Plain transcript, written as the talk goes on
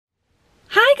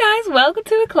welcome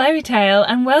to aclaireytale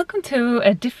and welcome to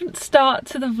a different start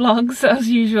to the vlogs as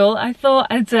usual. I thought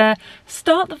I'd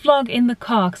start the vlog in the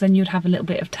car because then you'd have a little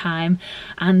bit of time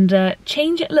and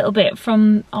change it a little bit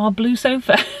from our blue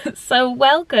sofa. So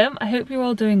welcome, I hope you're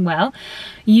all doing well.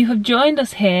 You have joined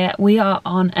us here. We are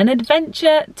on an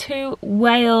adventure to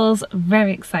Wales.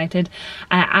 Very excited.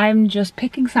 I'm just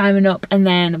picking Simon up and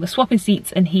then we're swapping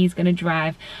seats and he's going to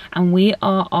drive and we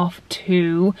are off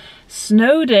to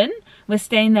Snowdon. We're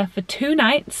staying there for 2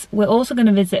 nights. We're also going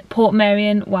to visit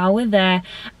Portmeirion while we're there.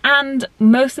 And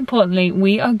most importantly,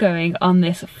 we are going on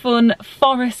this fun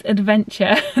forest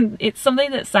adventure. It's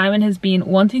something that Simon has been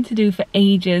wanting to do for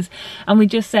ages. And we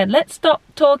just said, let's stop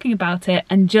talking about it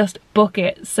and just book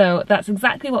it. So that's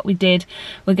exactly what we did.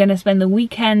 We're going to spend the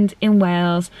weekend in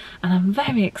Wales and I'm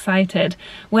very excited.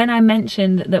 When I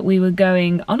mentioned that we were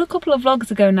going on a couple of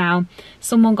vlogs ago now,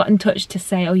 someone got in touch to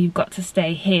say, oh, you've got to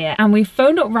stay here. And we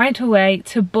phoned up right away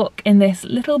to book in this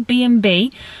little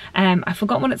B&B. I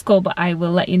forgot what it's called, but I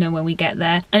will let you know when we get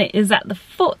there. And it is at the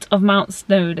foot of Mount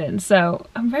Snowdon. So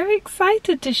I'm very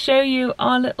excited to show you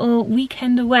our little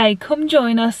weekend away. Come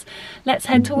join us. Let's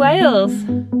head to Wales.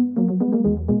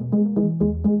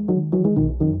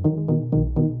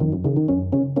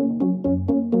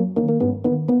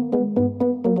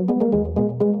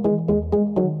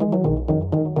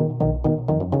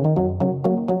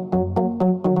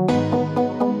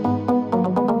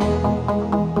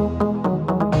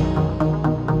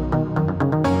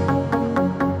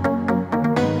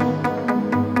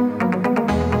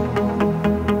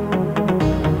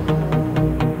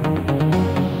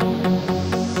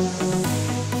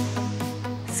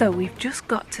 So we've just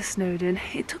got to Snowdon.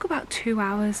 It took about 2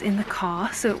 hours in the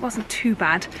car, so it wasn't too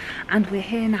bad. And we're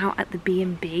here now at the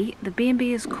B&B. The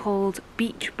B&B is called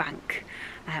Beach Bank.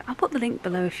 I'll put the link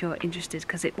below if you're interested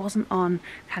because it wasn't on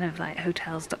kind of like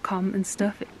hotels.com and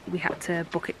stuff. We had to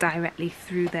book it directly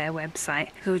through their website.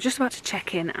 So we're just about to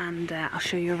check in and I'll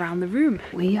show you around the room.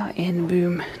 We are in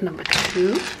room number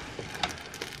 2. Let's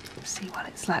see what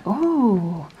it's like.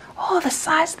 Oh, the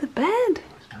size of the bed.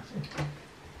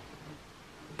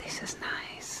 This is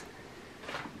nice.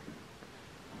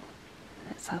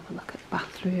 Let's have a look at the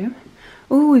bathroom.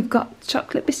 Oh, we've got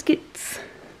chocolate biscuits.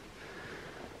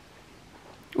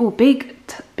 Oh, big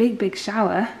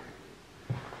shower.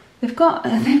 They've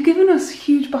given us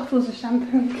huge bottles of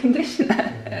shampoo and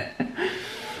conditioner.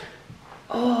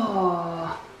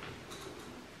 Oh,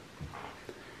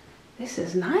 this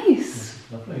is nice.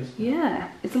 It's lovely.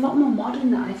 Yeah, it's a lot more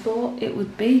modern than I thought it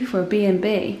would be for a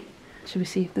B&B. Should we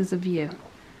see if there's a view?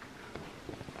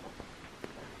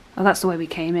 Oh, that's the way we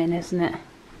came in, isn't it?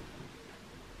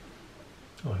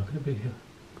 Oh, look at the big hill.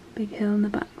 Big hill in the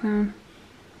background.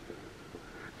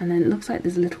 And then it looks like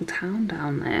there's a little town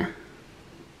down there.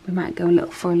 We might go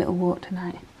for a little walk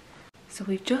tonight. So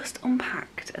we've just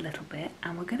unpacked a little bit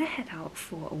and we're going to head out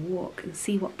for a walk and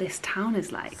see what this town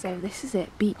is like. So this is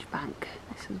it, Beach Bank.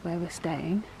 This is where we're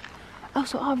staying. Oh,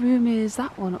 so our room is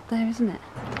that one up there, isn't it?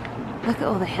 Look at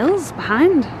all the hills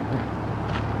behind.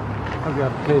 Oh, we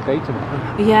have a clear day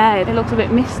tonight. Yeah, it looks a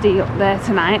bit misty up there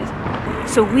tonight.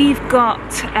 So we've got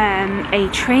a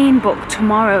train booked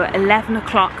tomorrow at 11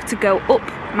 o'clock to go up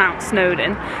Mount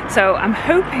Snowdon. So I'm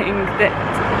hoping that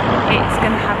it's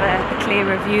going to have a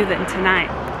clearer view than tonight.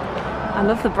 I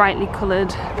love the brightly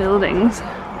coloured buildings.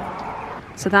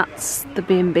 So that's the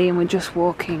B&B and we're just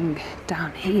walking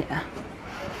down here.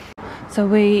 So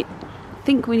we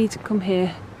think we need to come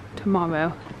here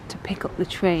tomorrow to pick up the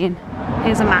train.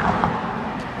 Here's a map.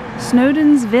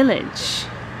 Snowdon's village.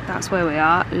 That's where we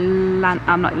are.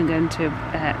 I'm not even going to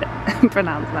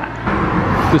pronounce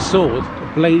that. The sword,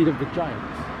 the blade of the giant.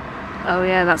 Oh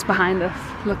yeah, that's behind us.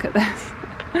 Look at this.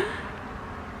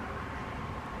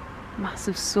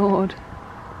 Massive sword.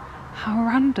 How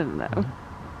random though.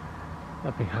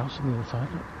 That big house on the other side.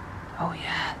 Look. Oh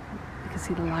yeah, you can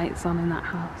see the lights on in that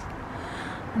house.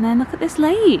 And then look at this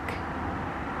lake.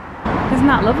 Isn't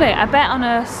that lovely? I bet on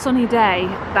a sunny day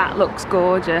that looks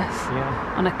gorgeous.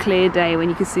 Yeah. On a clear day when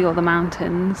you can see all the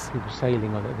mountains. People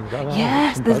sailing on it, things like that.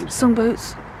 Yes, there's some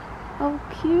boats. Oh,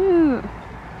 cute.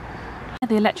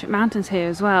 The electric mountains here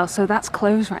as well, so that's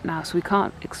closed right now, so we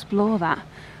can't explore that.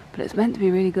 But it's meant to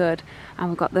be really good. And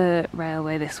we've got the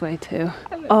railway this way too.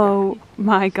 Oh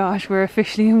my gosh, we're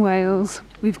officially in Wales.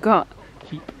 We've got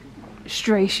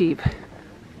stray sheep.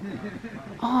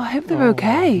 Oh, I hope they're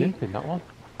okay. Limping, that one.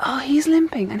 Oh, he's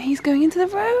limping and he's going into the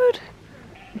road.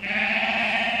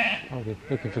 Oh, they're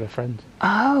looking for their friends.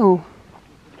 Oh.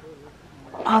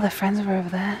 Oh, their friends are over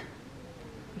there.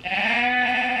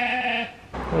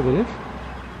 Where do they live?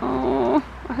 Oh,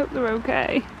 I hope they're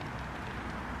okay.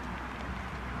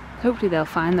 Hopefully they'll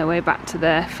find their way back to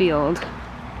their field.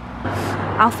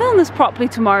 I'll film this properly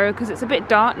tomorrow because it's a bit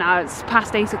dark now, it's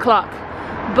past 8 o'clock.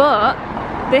 But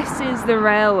this is the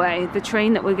railway, the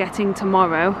train that we're getting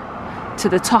tomorrow to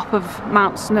the top of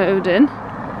Mount Snowdon.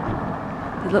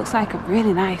 It looks like a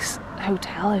really nice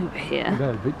hotel over here.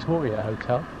 The Victoria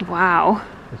Hotel. Wow.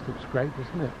 This looks great,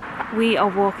 doesn't it? We are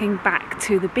walking back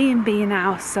to the B&B and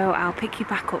I, so I'll pick you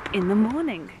back up in the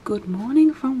morning. Good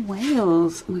morning from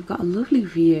Wales. We've got a lovely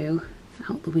view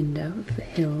out the window of the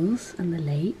hills and the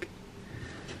lake.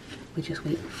 We're just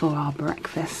waiting for our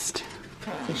breakfast.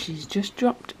 So she's just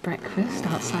dropped breakfast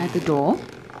outside the door.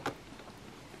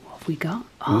 What have we got?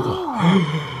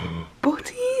 Oh,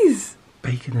 butties!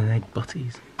 Bacon and egg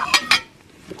butties.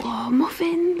 Oh,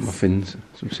 muffins! Muffins,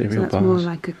 some cereal so that's bars. More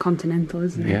like a continental,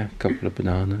 isn't it? Yeah, a couple of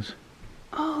bananas.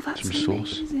 Oh, that's some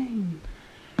sauce. amazing.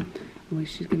 Oh,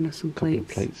 she's given us some Couple plates.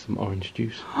 of plates, some orange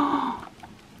juice.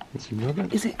 And some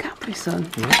yogurt. Is it Capri Sun?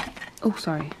 Yeah. Oh,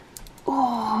 sorry.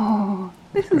 Oh,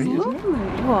 this is Great, lovely.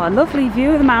 Oh, a lovely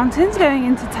view of the mountains going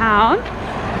into town.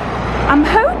 I'm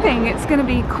hoping it's going to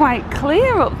be quite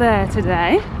clear up there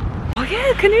today. Oh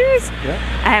yeah, canoes!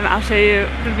 Yeah. I'll show you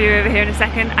the view over here in a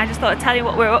second. I just thought I'd tell you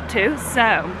what we're up to.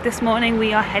 So, this morning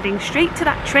we are heading straight to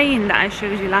that train that I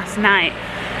showed you last night.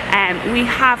 We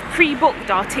have pre-booked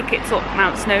our tickets up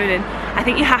Mount Snowdon. I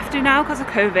think you have to now because of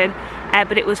COVID,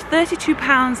 but it was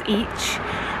 £32 each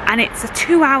and it's a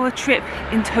 2-hour trip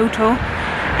in total.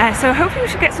 So hopefully we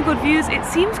should get some good views. It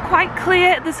seems quite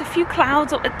clear. There's a few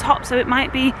clouds up at the top, so it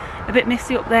might be a bit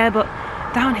misty up there, but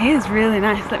down here is really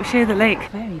nice. Let me show you the lake.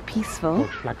 Very peaceful.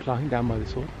 Welsh flag flying down by the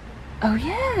sword. Oh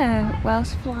yeah, Welsh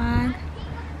flag.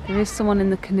 There is someone in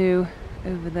the canoe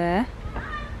over there.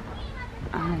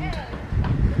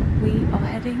 And we are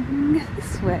heading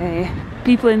this way.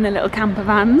 People in their little camper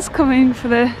vans coming for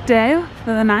the day,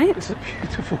 for the night. It's a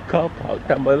beautiful car park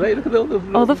down by the lake. Look at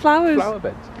all the flowers. Flower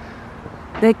beds.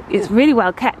 It's really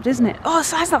well kept, isn't it? Oh, the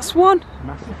size of that swan.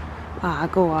 Massive. Ah,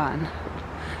 go on.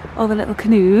 All the little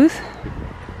canoes.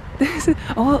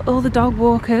 All the dog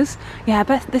walkers. Yeah, I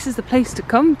bet this is the place to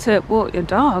come to walk your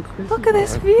dog. Look at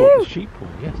this view. The sheep were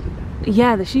yesterday.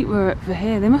 Yeah, the sheep were over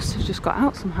here. They must have just got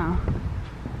out somehow.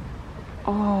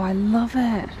 Oh, I love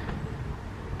it.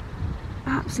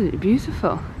 Absolutely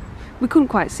beautiful. We couldn't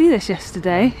quite see this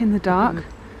yesterday in the dark.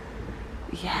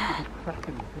 Yeah. I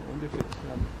wonder if it's,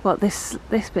 What,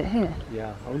 this bit here?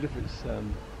 yeah, I wonder if it's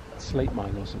slate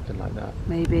mine or something like that.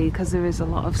 Maybe, because there is a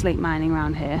lot of slate mining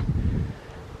around here.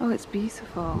 Oh, it's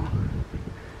beautiful.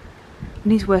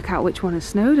 We need to work out which one is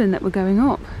Snowdon that we're going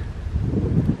up.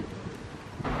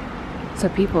 So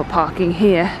people are parking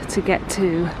here to get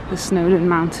to the Snowdon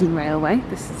Mountain Railway.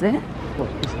 This is it.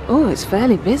 What is it? Oh, it's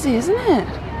fairly busy, isn't it?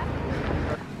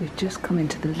 We've just come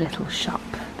into the little shop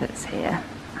that's here.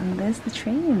 And there's the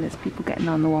train. There's people getting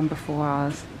on the one before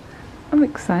ours. I'm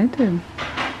excited.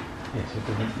 Yeah, so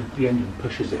the engine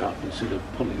pushes it up instead of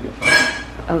pulling it.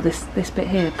 Oh, this bit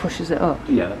here pushes it up.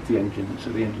 Yeah, that's the engine.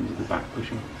 So the engine's at the back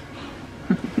pushing.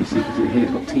 You see, here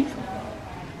it's got teeth.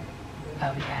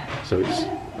 Oh yeah. So it's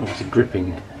obviously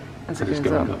gripping As as it it's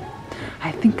goes going up. up.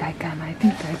 I think I can.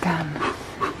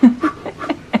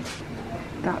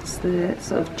 That's the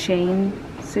sort of chain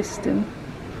system.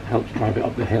 Helps drive it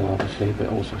up the hill, obviously, but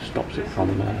also stops it from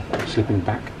slipping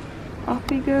back. Off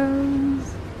he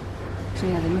goes. So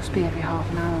yeah, they must be every half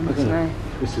an hour on this way.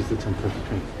 This is the 10:30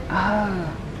 train.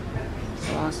 Oh.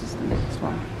 So ours is the next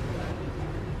one.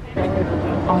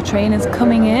 Our train is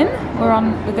coming in. We're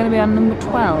going to be on number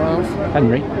 12.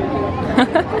 Henry.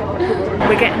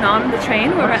 We're getting on the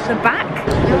train. We're at the back.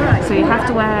 So you have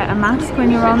to wear a mask when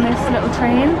you're on this little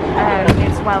train.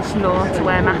 It's Welsh law to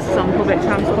wear masks on public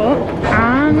transport.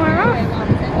 And we're off.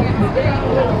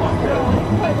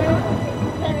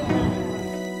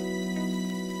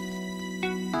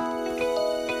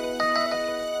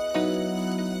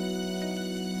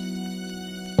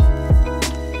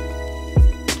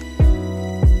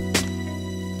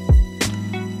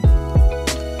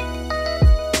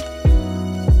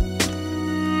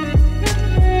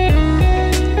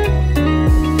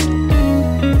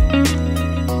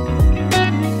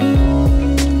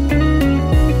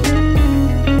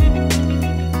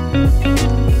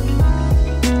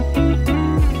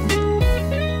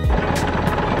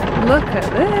 Look at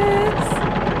this!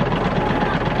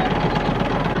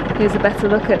 Here's a better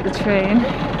look at the train.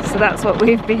 So that's what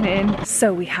we've been in.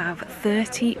 So we have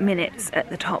 30 minutes at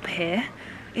the top here.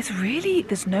 It's really,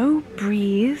 there's no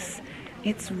breeze.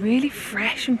 It's really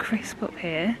fresh and crisp up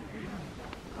here.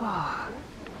 Oh,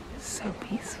 it's so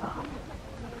peaceful.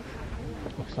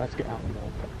 Looks like to get out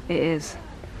more. It is.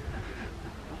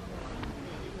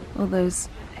 All those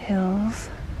hills.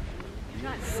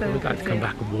 So we'd like to come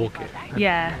back and walk it.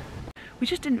 Yeah. We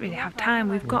just didn't really have time.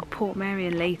 We've got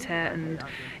Portmeirion later and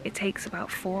it takes about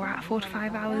 4 to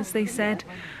 5 hours, they said.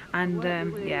 And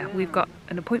yeah, we've got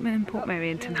an appointment in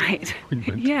Portmeirion tonight.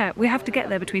 Yeah, we have to get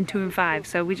there between 2 and 5,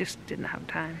 so we just didn't have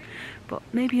time. But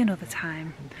maybe another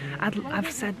time.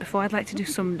 I've said before I'd like to do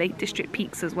some Lake District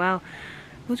peaks as well.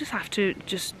 We'll just have to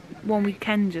one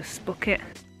weekend just book it.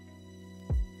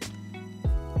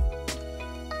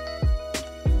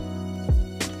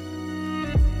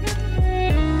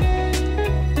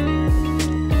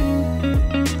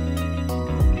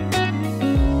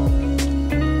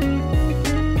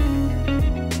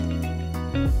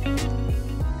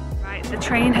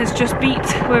 Train has just beat.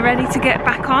 We're ready to get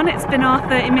back on. It's been our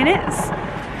 30 minutes.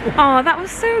 Oh, that was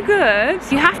so good.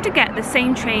 You have to get the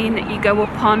same train that you go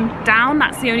up on down.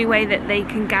 That's the only way that they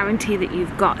can guarantee that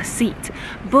you've got a seat.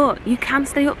 But you can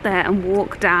stay up there and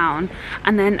walk down.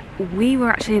 And then we were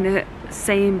actually in the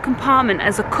same compartment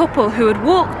as a couple who had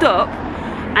walked up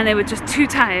and they were just too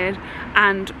tired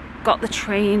and got the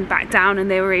train back down,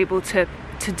 and they were able to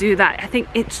do that. I think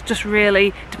it just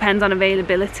really depends on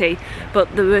availability, but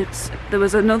there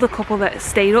was another couple that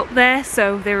stayed up there,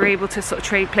 so they were able to sort of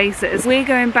trade places. We're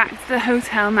going back to the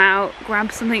hotel now,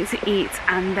 grab something to eat,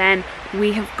 and then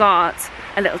we have got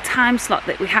a little time slot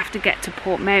that we have to get to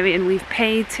Portmeirion. We've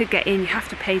paid to get in. You have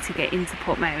to pay to get into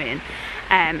Portmeirion,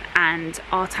 and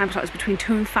our time slot is between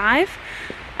 2 and 5.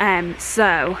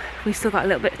 So we've still got a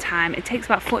little bit of time. It takes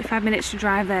about 45 minutes to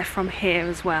drive there from here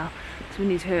as well, so we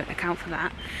need to account for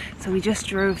that. So we just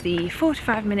drove the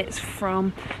 45 minutes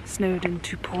from Snowdon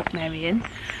to Portmeirion.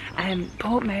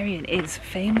 Portmeirion is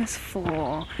famous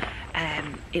for,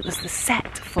 it was the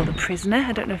set for The Prisoner.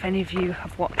 I don't know if any of you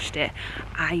have watched it.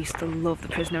 I used to love The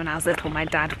Prisoner when I was little. My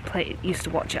dad used to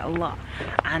watch it a lot,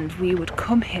 and we would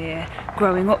come here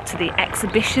growing up to the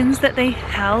exhibitions that they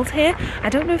held here. I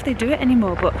don't know if they do it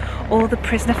anymore, but all the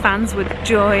Prisoner fans would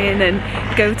join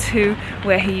and go to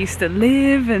where he used to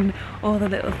live and all the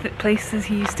little places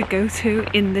he used to go to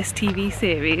in this TV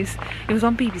series. It was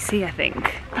on BBC, I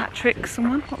think. Patrick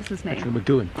someone? What was his name? Patrick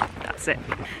McGowan. That's it.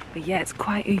 But yeah, it's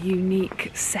quite a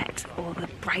unique set. All the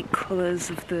bright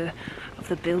colours of the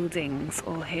buildings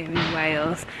all here in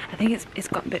Wales. I think it's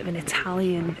got a bit of an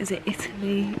Italian, is it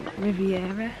Italy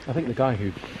Riviera? I think the guy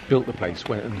who built the place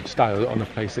went and styled it on a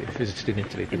place that he visited in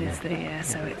Italy. In Italy, yeah.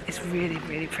 So it's really,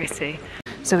 really pretty.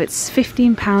 So it's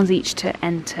 £15 each to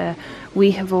enter.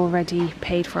 We have already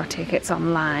paid for our tickets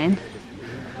online.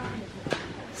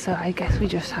 So I guess we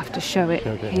just have to show it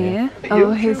here.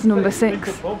 Oh, here's number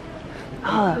 6.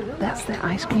 Oh, that's the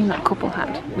ice cream that couple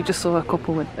had. We just saw a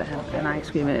couple with an ice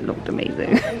cream and it looked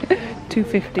amazing.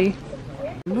 £2.50.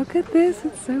 Look at this,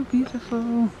 it's so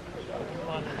beautiful.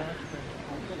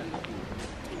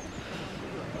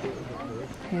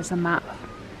 Here's a map.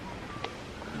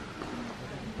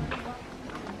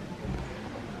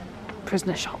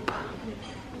 Prisoner shop.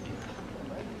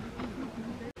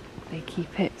 They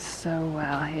keep it so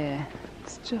well here.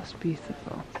 It's just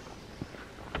beautiful.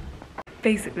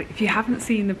 Basically, if you haven't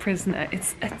seen The Prisoner,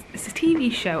 it's a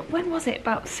TV show. When was it?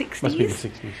 About 60s? Must be the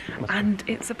 60s. And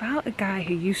it's about a guy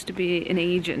who used to be an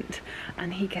agent,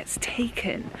 and he gets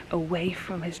taken away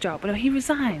from his job. No, he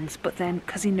resigns, but then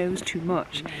because he knows too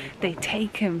much, they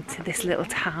take him to this little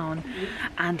town,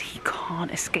 and he can't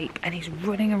escape, and he's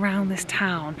running around this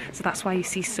town. So that's why you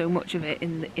see so much of it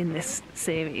in this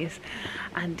series.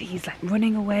 And he's like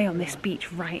running away on this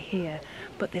beach right here,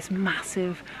 but this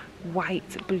massive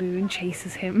white balloon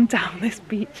chases him down this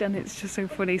beach, and it's just so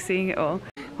funny seeing it all.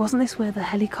 Wasn't this where the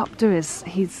helicopter is?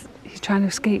 He's trying to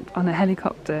escape on a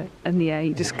helicopter, and yeah,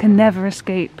 he just can never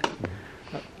escape.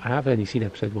 I have only seen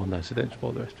episode 1 though, so don't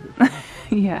spoil the rest of it.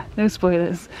 Yeah, no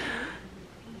spoilers.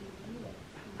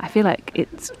 I feel like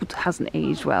it hasn't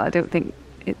aged well. I don't think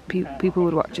people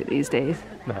would watch it these days.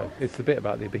 No, it's the bit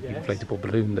about the big inflatable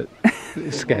balloon that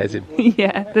scares him.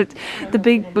 Yeah, the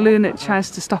big balloon that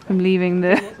tries to stop him leaving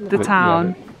the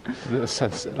town. Yeah,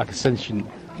 like a sentient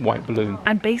white balloon.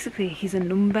 And basically he's a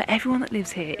number. Everyone that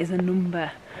lives here is a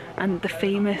number. And the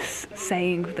famous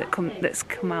saying that's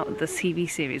come out of the TV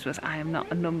series was, "I am not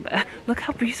a number." Look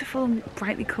how beautiful and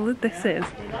brightly coloured this is.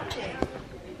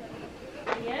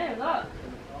 Yeah, look.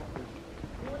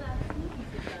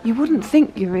 You wouldn't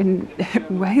think you're in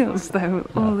Wales though,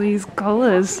 all these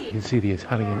colours. You can see the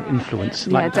Italian influence.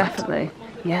 Yeah, like that. definitely.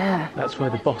 Yeah. That's where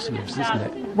the boss lives, isn't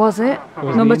it? Was it?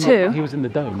 Number 2? He was in the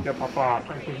dome.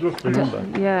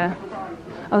 Remember? Yeah.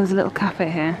 Oh, there's a little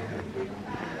cafe here.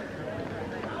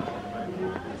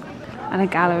 And a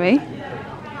gallery.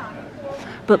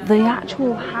 But the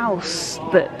actual house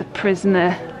that the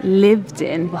prisoner lived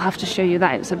in, we'll have to show you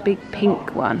that. It was a big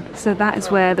pink one. So that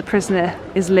is where the prisoner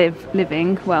is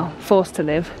living, well, forced to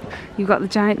live. You've got the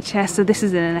giant chest, so this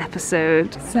is in an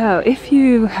episode. So if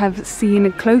you have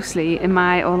seen closely in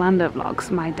my Orlando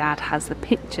vlogs, my dad has the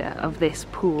picture of this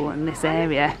pool and this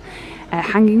area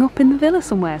hanging up in the villa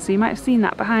somewhere. So you might have seen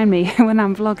that behind me when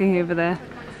I'm vlogging over there.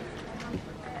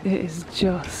 It is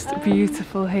just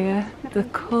beautiful here. The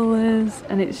colours,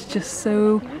 and it's just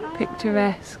so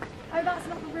picturesque. Oh, that's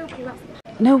not the real pool,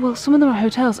 that's the... No, well, some of them are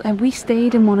hotels, and we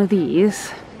stayed in one of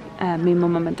these. Me,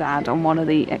 mum and my dad on one of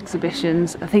the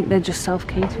exhibitions. I think they're just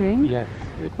self-catering. Yeah.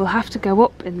 We'll have to go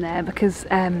up in there because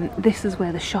this is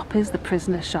where the shop is, the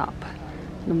prisoner shop,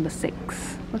 number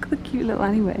 6. Look at the cute little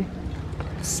alleyway.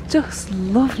 It's just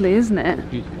lovely, isn't it?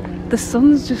 Beautiful. The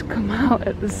sun's just come out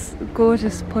at this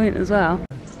gorgeous point as well.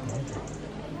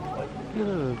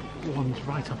 The one's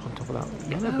right up on top of that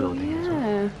yellow building as well.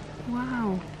 Yeah,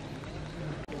 wow.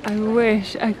 I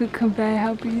wish I could convey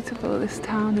how beautiful this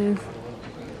town is.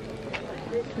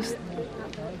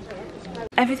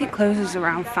 Everything closes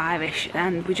around 5ish,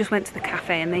 and we just went to the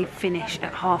cafe and they finish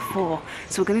at 4:30,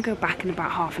 so we're going to go back in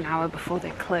about half an hour before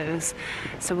they close.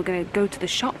 So we're going to go to the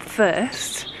shop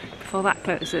first before that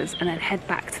closes, and then head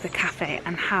back to the cafe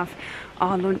and have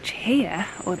our lunch here,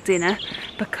 or dinner,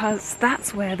 because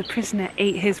that's where the prisoner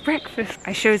ate his breakfast.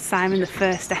 I showed Simon the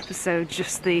first episode,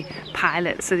 just the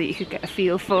pilot, so that you could get a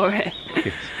feel for it.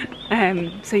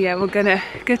 So yeah, we're gonna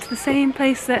go to the same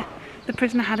place that the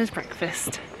prisoner had his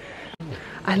breakfast.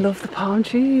 I love the palm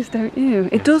trees, don't you?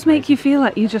 It does make you feel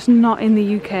like you're just not in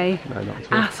the UK No,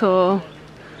 not at all.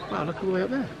 Wow, look all the way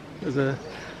up there. There's a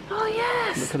Oh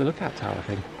yes! look at the lookout tower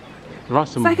thing. There are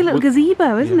some It's like a little wood-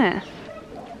 gazebo, isn't it?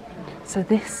 So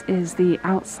this is the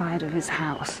outside of his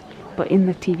house, but in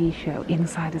the TV show,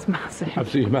 inside is massive.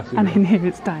 Absolutely massive. And in here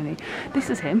it's tiny. This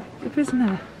is him, the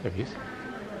prisoner. There he is.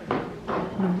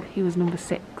 He was number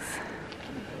 6.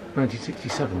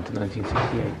 1967 to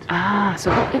 1968. Ah,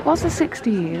 so it was the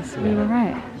 60s. We were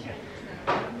right.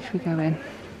 Should we go in?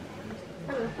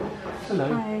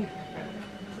 Hello. Hi.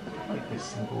 Like this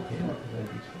symbol here. Very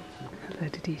beautiful. A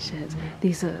load of t-shirts.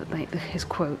 These are like his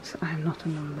quotes. I am not a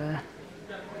number.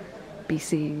 Be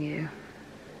seeing you.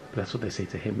 But that's what they say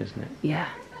to him, isn't it? Yeah.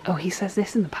 Oh, he says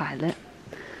this in the pilot.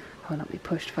 I will not be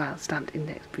pushed, filed, stamped,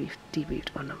 indexed, briefed, debriefed,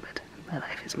 or numbered. My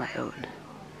life is my own.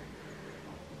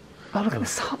 Oh, look at the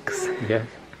socks. Yeah.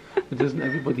 But doesn't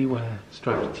everybody wear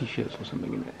striped t-shirts or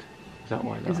something in it? Is that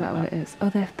why? Is that what it is? Oh,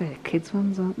 they're kids'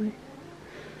 ones, aren't they?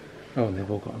 Oh, and they've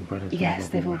all got umbrellas. Yes,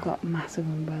 they've all got massive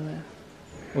umbrellas.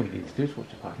 All you need to do is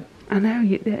watch a pilot. I know,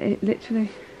 it literally...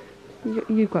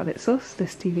 You got it sus,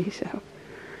 this TV show.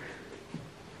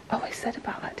 Oh, I said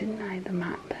about that, didn't I? The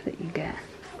map that you get.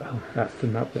 Oh, that's the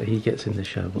map that he gets in the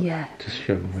show. Yeah. To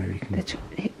show him where he can...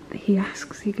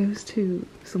 He goes to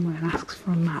somewhere and asks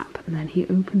for a map, and then he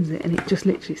opens it and it just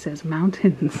literally says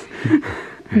mountains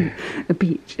and a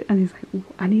beach, and he's like,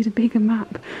 I need a bigger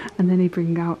map, and then he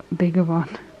brings out a bigger one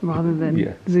rather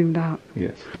than zoomed out.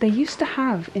 Yes. They used to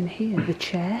have in here the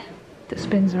chair that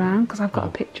spins around, because I've got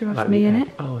a picture of like me in it.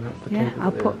 Oh, and that's the Yeah,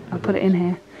 table I'll put it in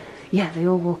here. Yeah, they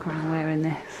all walk around wearing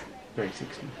this. Very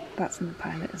 60s. That's in the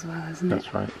pilot as well, isn't it?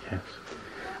 That's right, yes.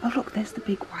 Oh look, there's the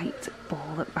big white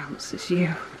ball that bounces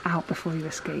you out before you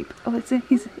escape. Oh,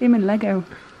 he's him in Lego.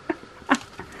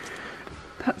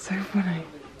 That's so funny.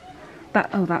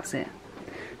 That's it.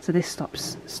 So this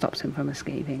stops him from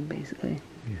escaping, basically.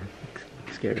 Yeah.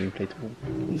 Scary inflatable.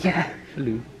 Yeah.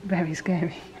 Hello. Very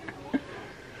scary.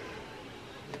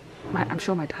 I'm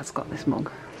sure my dad's got this mug.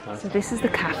 So this is the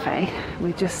cafe.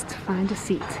 We just find a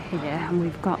seat here, and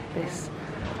we've got this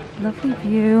lovely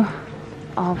view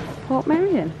of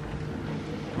Portmeirion.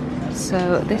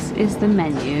 So this is the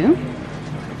menu.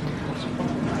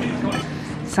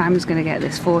 Simon's going to get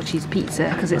this 4-cheese pizza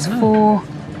because it's 4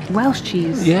 Welsh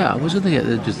cheese. Yeah, I was going to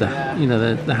get just the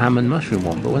ham and mushroom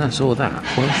one, but when I saw that,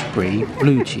 Welsh brie,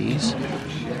 blue cheese,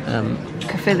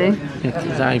 Caffilli. is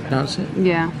that how you pronounce it?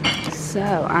 Yeah.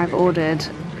 So I've ordered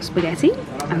spaghetti,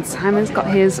 and Simon's got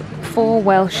his 4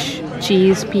 Welsh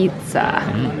cheese pizza.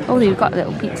 Oh, you've got a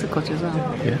little pizza cut as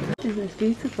well. Yeah. Isn't this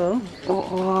beautiful?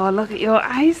 Oh, look at your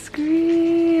ice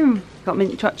cream. Got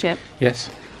mint chocolate chip. Yes.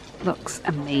 Looks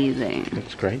amazing.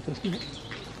 Looks great, doesn't it?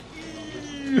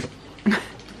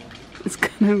 It's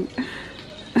gonna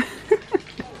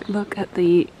look at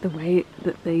the way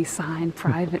that the sign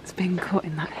private's been cut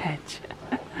in that hedge.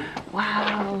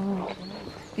 Wow.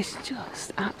 It's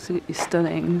just absolutely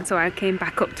stunning. So I came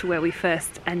back up to where we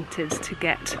first entered to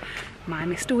get my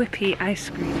Mr. Whippy ice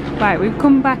cream. Right, we've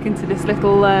come back into this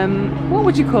little, what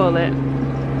would you call it?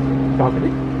 Balcony.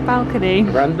 Balcony.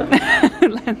 Veranda.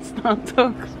 Let's not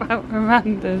talk about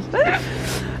verandas.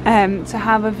 To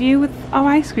have a view with our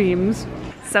ice creams.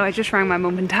 So I just rang my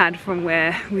mum and dad from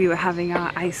where we were having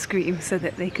our ice cream so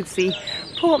that they could see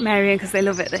Portmeirion because they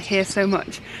love it here so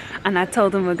much. And I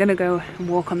told them we're going to go and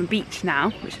walk on the beach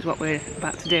now, which is what we're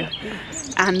about to do.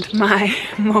 And my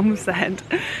mum said,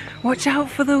 "Watch out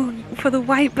for the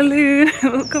white balloon,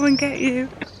 it'll come and get you."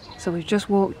 So we've just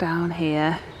walked down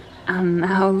here and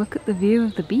now look at the view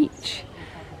of the beach.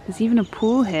 There's even a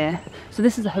pool here. So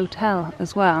this is a hotel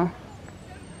as well.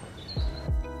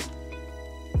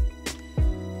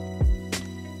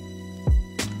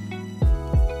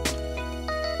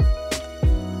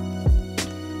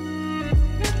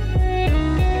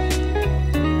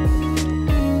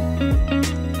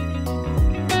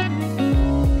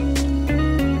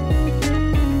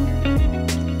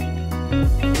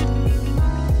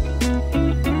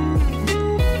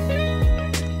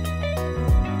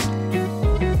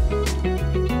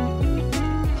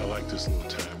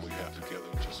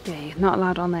 Not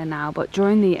allowed on there now, but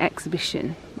during the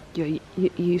exhibition you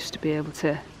used to be able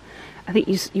to, I think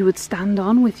you would stand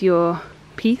on with your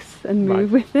piece and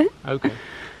move with it. Okay.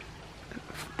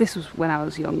 This was when I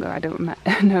was younger. I don't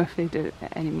know if they do it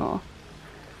anymore.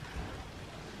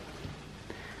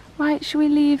 Right, shall we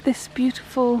leave this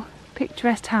beautiful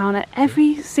picturesque town?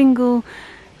 Every single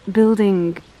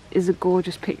building is a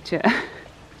gorgeous picture.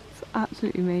 It's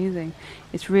absolutely amazing.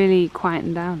 It's really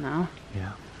quieting down now.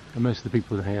 Yeah. And most of the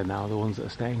people here now are the ones that are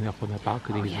staying up on their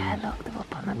balconies. Oh yeah, look, they're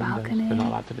up on the balcony. They're not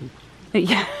allowed to leave.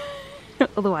 Yeah.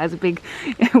 Otherwise a big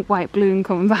white balloon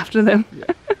comes after them.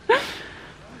 Yeah.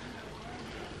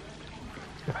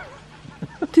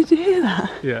 Did you hear that?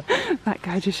 Yeah. That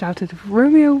guy just shouted,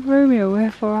 "Romeo, Romeo,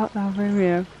 wherefore art thou,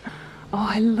 Romeo?" Oh,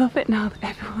 I love it now that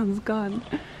everyone's gone.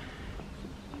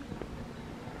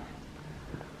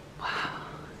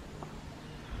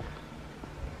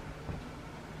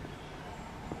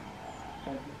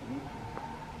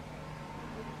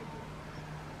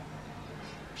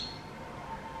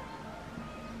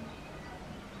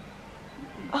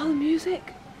 Oh, the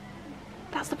music!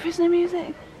 That's the prisoner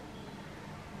music!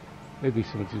 Maybe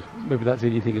that's the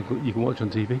only thing you can watch on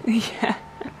TV. Yeah.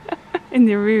 In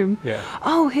your room. Yeah.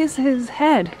 Oh, here's his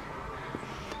head.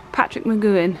 Patrick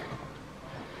McGowan.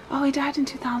 Oh, he died in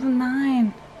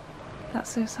 2009. That's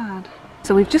so sad.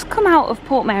 So we've just come out of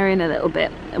Portmeirion a little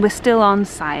bit. We're still on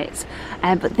site,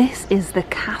 but this is the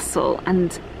castle,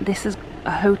 and this is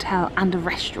a hotel and a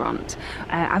restaurant.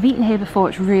 I've eaten here before.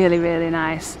 It's really, really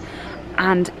nice.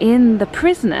 And in the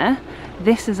prisoner,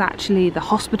 this is actually the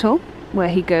hospital where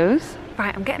he goes.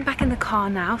 Right, I'm getting back in the car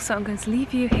now, so I'm going to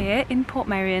leave you here in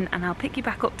Portmeirion and I'll pick you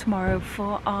back up tomorrow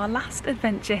for our last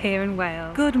adventure here in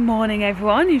Wales. Good morning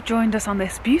everyone, you've joined us on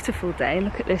this beautiful day.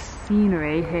 Look at this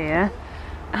scenery here.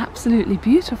 Absolutely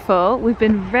beautiful. We've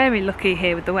been very lucky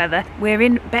here with the weather. We're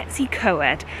in Betsy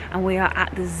Coed and we are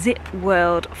at the Zip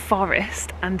World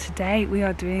Fforest, and today we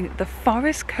are doing the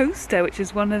Forest Coaster, which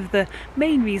is one of the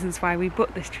main reasons why we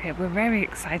booked this trip. We're very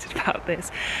excited about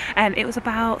this. It was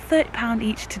about £30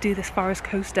 each to do this Forest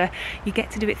Coaster. You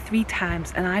get to do it 3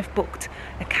 times, and I've booked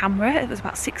a camera. It was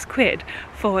about £6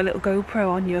 for a little GoPro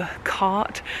on your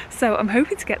cart, so I'm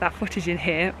hoping to get that footage in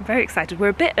here. I'm very excited. We're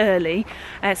a bit early,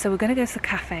 so we're going to go to the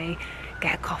cafe,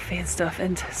 get a coffee and stuff,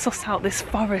 and suss out this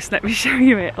forest. Let me show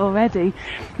you it already.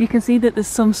 You can see that there's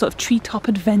some sort of treetop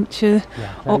adventure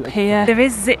up here. There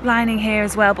is zip lining here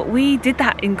as well, but we did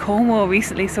that in Cornwall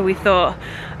recently, so we thought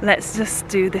let's just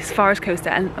do this Forest Coaster,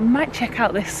 and I might check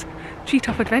out this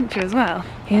treetop adventure as well.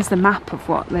 Here's the map of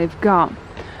what they've got.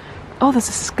 Oh, there's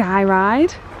a sky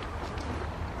ride.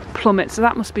 Plummet, so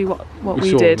that must be what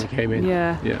we did. When we came in.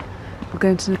 Yeah. Yeah. We're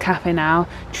going to the cafe now.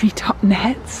 Treetop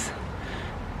nets,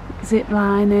 zip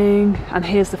lining, and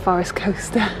here's the Forest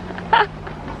Coaster.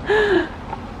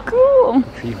 Cool.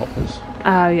 Tree hoppers.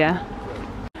 Oh yeah.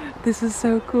 This is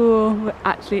so cool. We're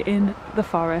actually in the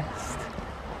forest.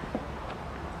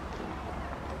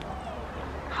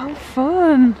 How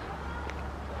fun.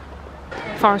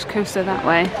 Forest Coaster that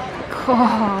way.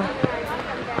 Cool.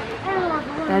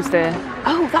 There's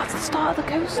oh, that's the start of the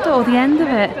coaster, or the end of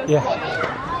it. Yeah.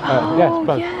 Oh,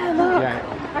 both. yeah, look. Yeah.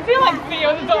 I feel like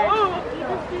Theo the dog.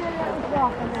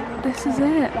 This is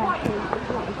it.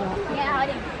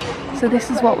 So this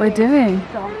is what we're doing.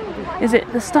 Is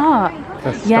it the start?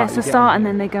 Yeah, it's the start, and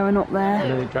then they're going up there.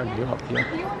 And then they drag you up,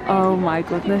 yeah. Oh my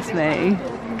goodness me.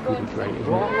 Really great,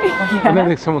 isn't it? Yeah. And then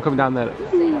there's someone coming down there,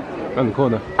 around the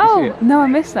corner. Oh, no, I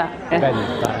missed that. Yeah. Ben,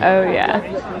 oh yeah.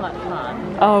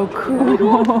 Oh,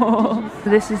 cool.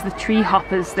 This is the tree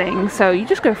hoppers thing, so you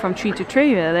just go from tree to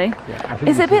tree, really. Yeah,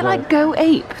 is it a bit like Go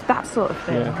Ape, that sort of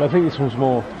thing? Yeah, but I think this one's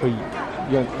more for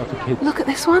young, for kids. Look at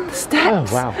this one, the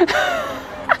steps. Oh, wow.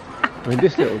 I mean,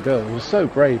 this little girl was so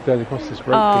brave going across this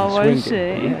rope and swinging. Was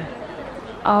she?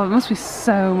 Yeah. Oh, it must be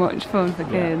so much fun for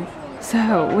kids.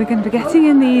 So, we're going to be getting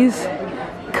in these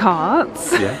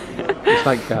carts. Yeah, it's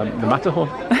like the Matterhorn.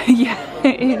 Yeah,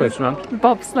 it is. First round.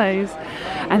 Bobsleighs.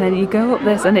 And then you go up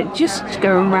this and it just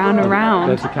going round and round.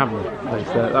 There's the camera. That one's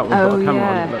got a camera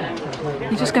on it.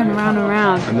 You're just going round and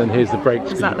round. And then here's the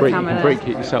brakes. Is that you the camera can brake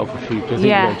it yourself if you think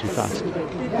you're going too fast.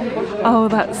 Oh,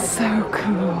 that's so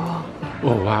cool.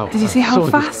 Oh, wow. Did you see how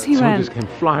fast he went? Just came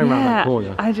flying around that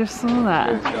corner. I just saw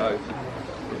that.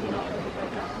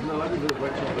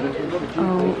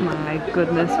 Oh my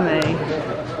goodness me.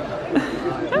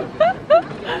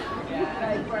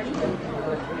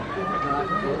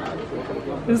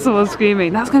 There's someone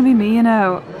screaming. That's going to be me, you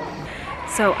know.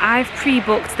 So I've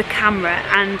pre-booked the camera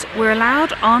and we're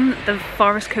allowed on the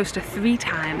Fforest coaster 3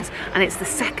 times, and it's the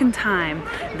 2nd time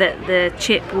that the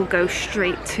chip will go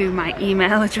straight to my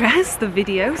email address, the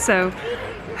video, so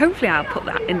hopefully I'll put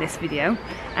that in this video.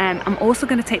 I'm also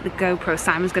going to take the GoPro.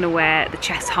 Simon's going to wear the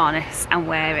chest harness and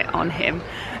wear it on him,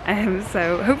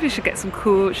 so hopefully we should get some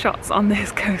cool shots on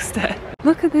this coaster.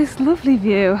 Look at this lovely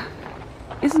view.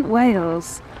 Isn't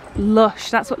Wales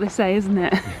lush? That's what they say, isn't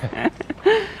it?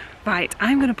 Right,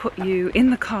 I'm going to put you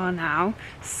in the car now,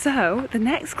 so the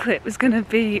next clip is going to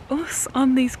be us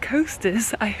on these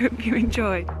coasters. I hope you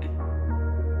enjoy.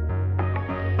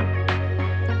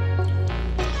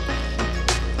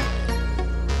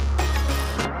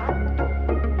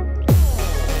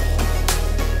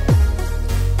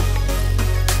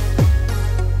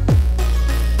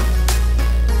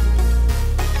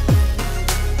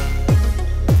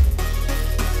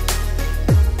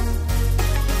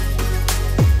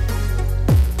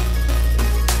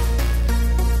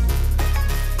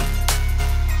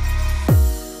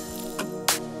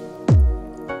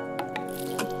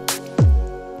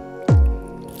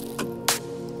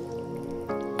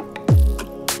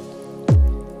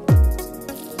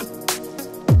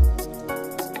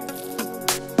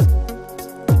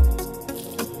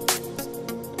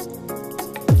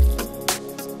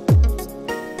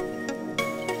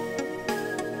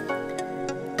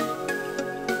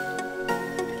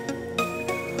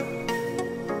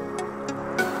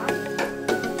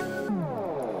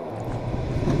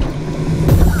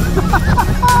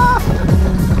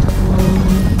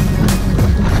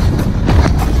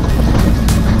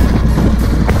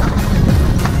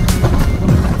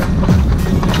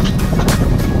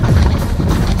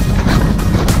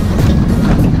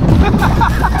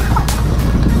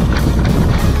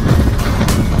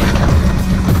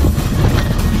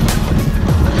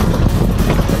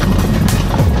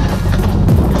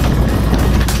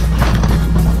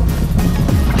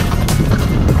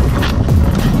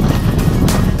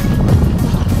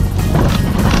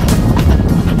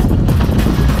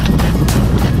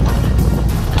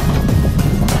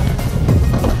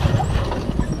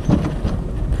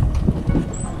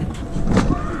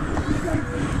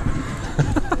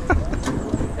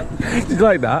 Did you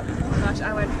like that? Gosh,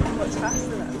 I went much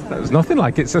faster that time. That was nothing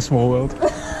like It's a Small World.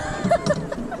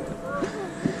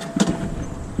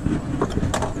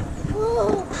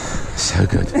 So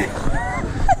good.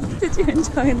 Did you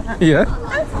enjoy that? Yeah.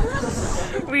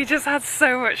 We just had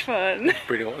so much fun.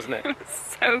 Brilliant, wasn't it?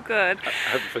 So good. I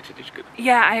hope the footage is good.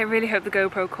 Yeah, I really hope the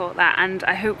GoPro caught that, and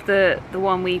I hope the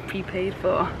one we prepaid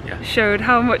for showed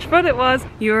how much fun it was.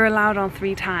 You were allowed on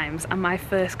 3 times, and my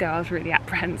first go I was really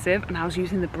apprehensive and I was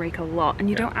using the brake a lot, and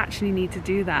you don't actually need to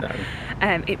do that.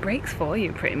 No. It brakes for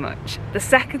you pretty much. The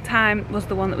 2nd time was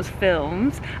the one that was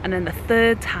filmed, and then the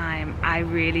 3rd time I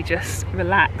really just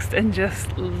relaxed and just,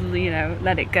 you know,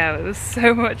 let it go. It was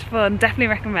so much fun. Definitely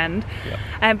recommend.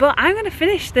 But I'm going to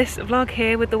finish this vlog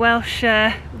here with the Welsh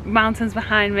mountains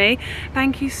behind me.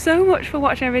 Thank you so much for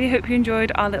watching. I really hope you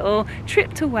enjoyed our little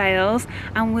trip to Wales,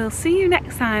 and we'll see you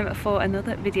next time for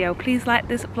another video. Please like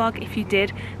this vlog if you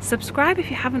did, subscribe if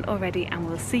you haven't already, and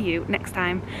we'll see you next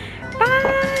time.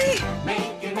 Bye!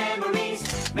 Make your memories,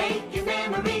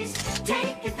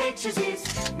 take your pictures,